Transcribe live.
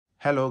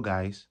Hello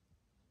guys,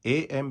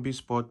 AMB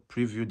Sport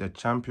previewed the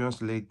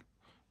Champions League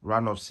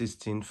round of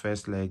 16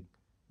 first leg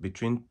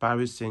between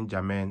Paris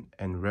Saint-Germain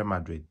and Real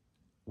Madrid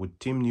with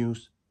team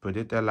news,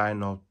 predicted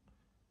lineup,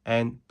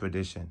 and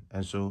prediction.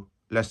 And so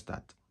let's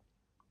start.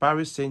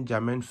 Paris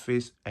Saint-Germain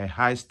face a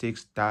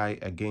high-stakes tie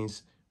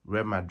against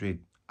Real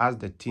Madrid as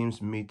the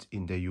teams meet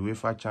in the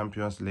UEFA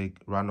Champions League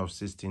round of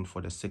 16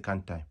 for the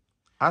second time.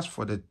 As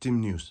for the team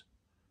news,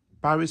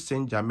 Paris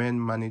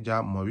Saint-Germain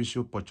manager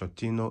Mauricio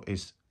Pochettino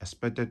is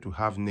expected to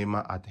have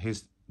Neymar at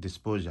his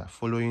disposal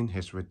following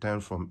his return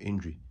from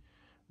injury,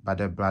 but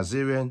the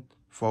Brazilian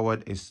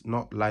forward is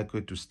not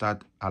likely to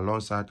start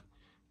alongside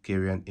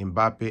Kylian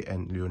Mbappe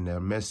and Lionel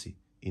Messi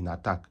in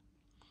attack.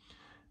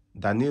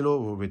 Danilo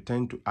will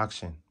return to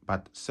action,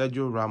 but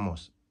Sergio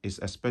Ramos is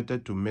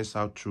expected to miss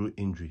out through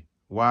injury,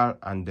 while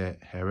Ander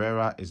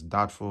Herrera is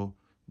doubtful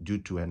due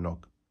to a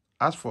knock.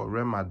 As for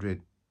Real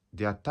Madrid,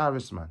 their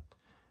talisman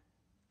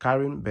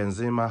Karim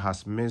Benzema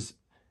has missed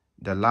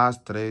the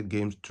last 3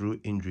 games through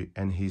injury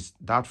and he's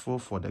doubtful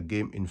for the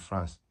game in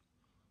France.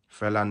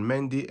 Ferland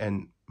Mendy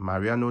and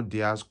Mariano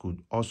Diaz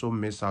could also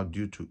miss out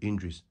due to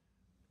injuries,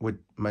 with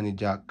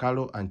manager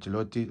Carlo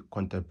Ancelotti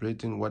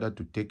contemplating whether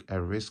to take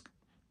a risk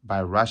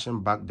by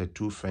rushing back the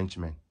 2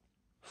 Frenchmen.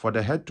 For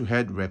the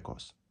head-to-head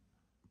records,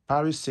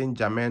 Paris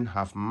Saint-Germain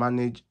have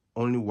managed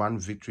only 1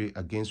 victory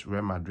against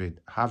Real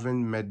Madrid,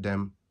 having met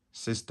them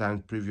 6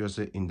 times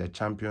previously in the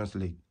Champions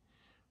League,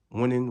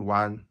 winning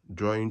 1,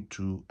 drawing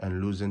 2,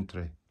 and losing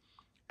 3,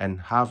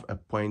 and have a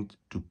point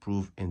to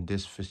prove in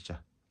this fixture.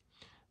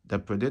 The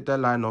predicted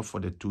lineup for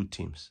the 2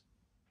 teams.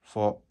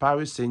 For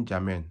Paris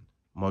Saint-Germain,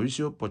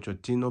 Mauricio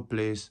Pochettino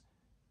plays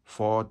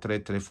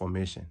 4-3-3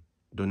 formation.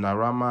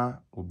 Donnarumma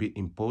will be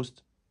in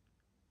post.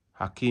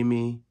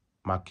 Hakimi,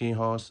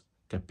 Marquinhos,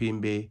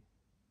 Kepembe,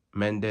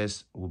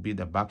 Mendes will be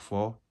the back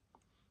 4.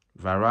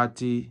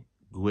 Verratti,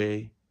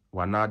 Gueye,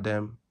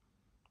 Wijnaldum,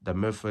 the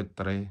midfield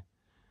 3.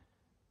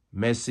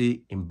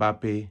 Messi,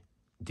 Mbappe,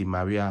 Di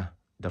Maria,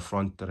 the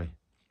front 3.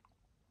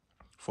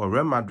 For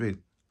Real Madrid,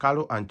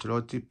 Carlo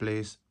Ancelotti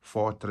plays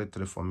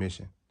 4-3-3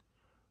 formation.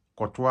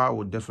 Courtois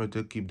will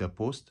definitely keep the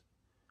post.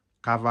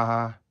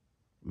 Carvajal,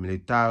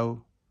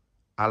 Militao,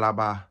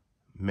 Alaba,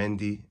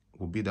 Mendy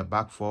will be the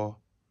back 4.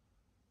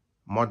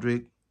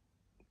 Modric,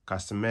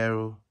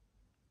 Casemiro,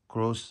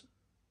 Kroos,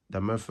 the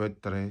midfield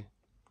 3.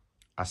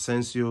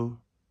 Asensio,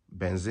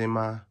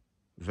 Benzema,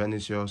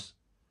 Vinicius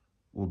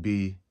will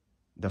be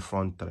the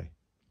front 3.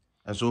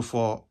 And so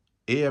for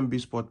AMB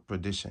Sport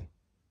prediction,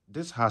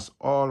 this has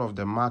all of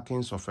the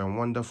markings of a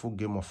wonderful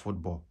game of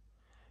football,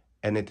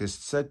 and it is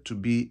said to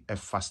be a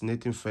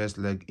fascinating first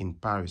leg in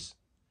Paris.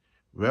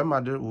 Real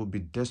Madrid will be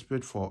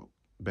desperate for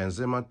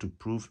Benzema to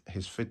prove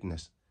his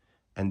fitness,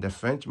 and the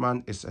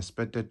Frenchman is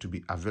expected to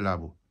be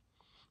available.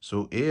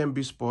 So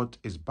AMB Sport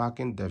is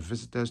backing the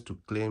visitors to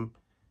claim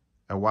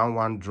a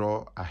 1-1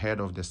 draw ahead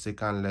of the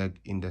second leg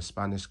in the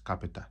Spanish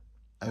capital.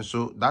 And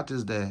so that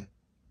is the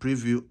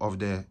preview of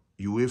the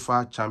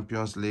UEFA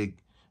Champions League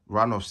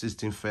round of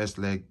 16 first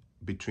leg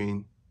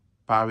between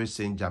Paris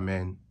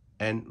Saint-Germain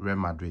and Real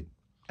Madrid.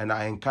 And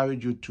I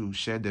encourage you to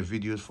share the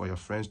videos for your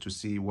friends to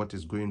see what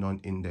is going on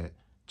in the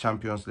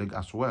Champions League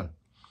as well.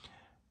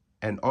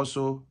 And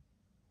also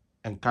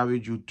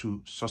encourage you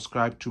to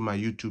subscribe to my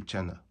YouTube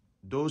channel.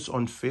 Those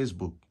on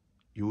Facebook,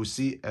 you will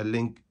see a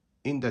link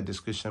in the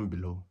description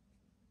below.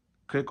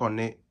 Click on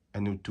it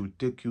and it will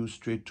take you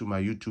straight to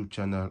my YouTube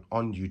channel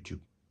on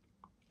YouTube.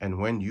 And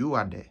when you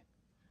are there,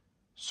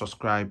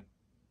 subscribe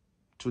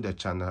to the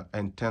channel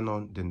and turn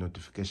on the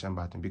notification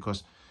button,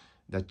 because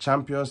the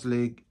Champions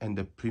League and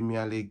the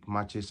Premier League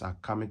matches are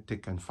coming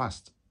thick and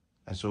fast.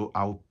 And so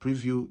I'll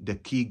preview the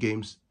key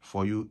games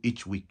for you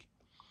each week.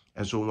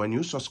 And so when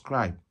you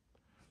subscribe,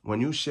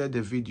 when you share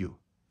the video,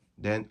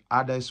 then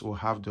others will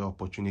have the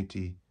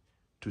opportunity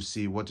to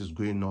see what is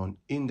going on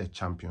in the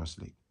Champions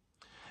League.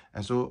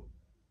 And so,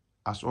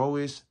 as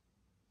always,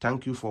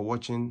 thank you for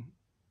watching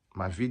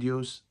my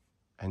videos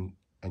and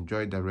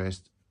enjoy the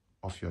rest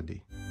of your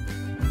day.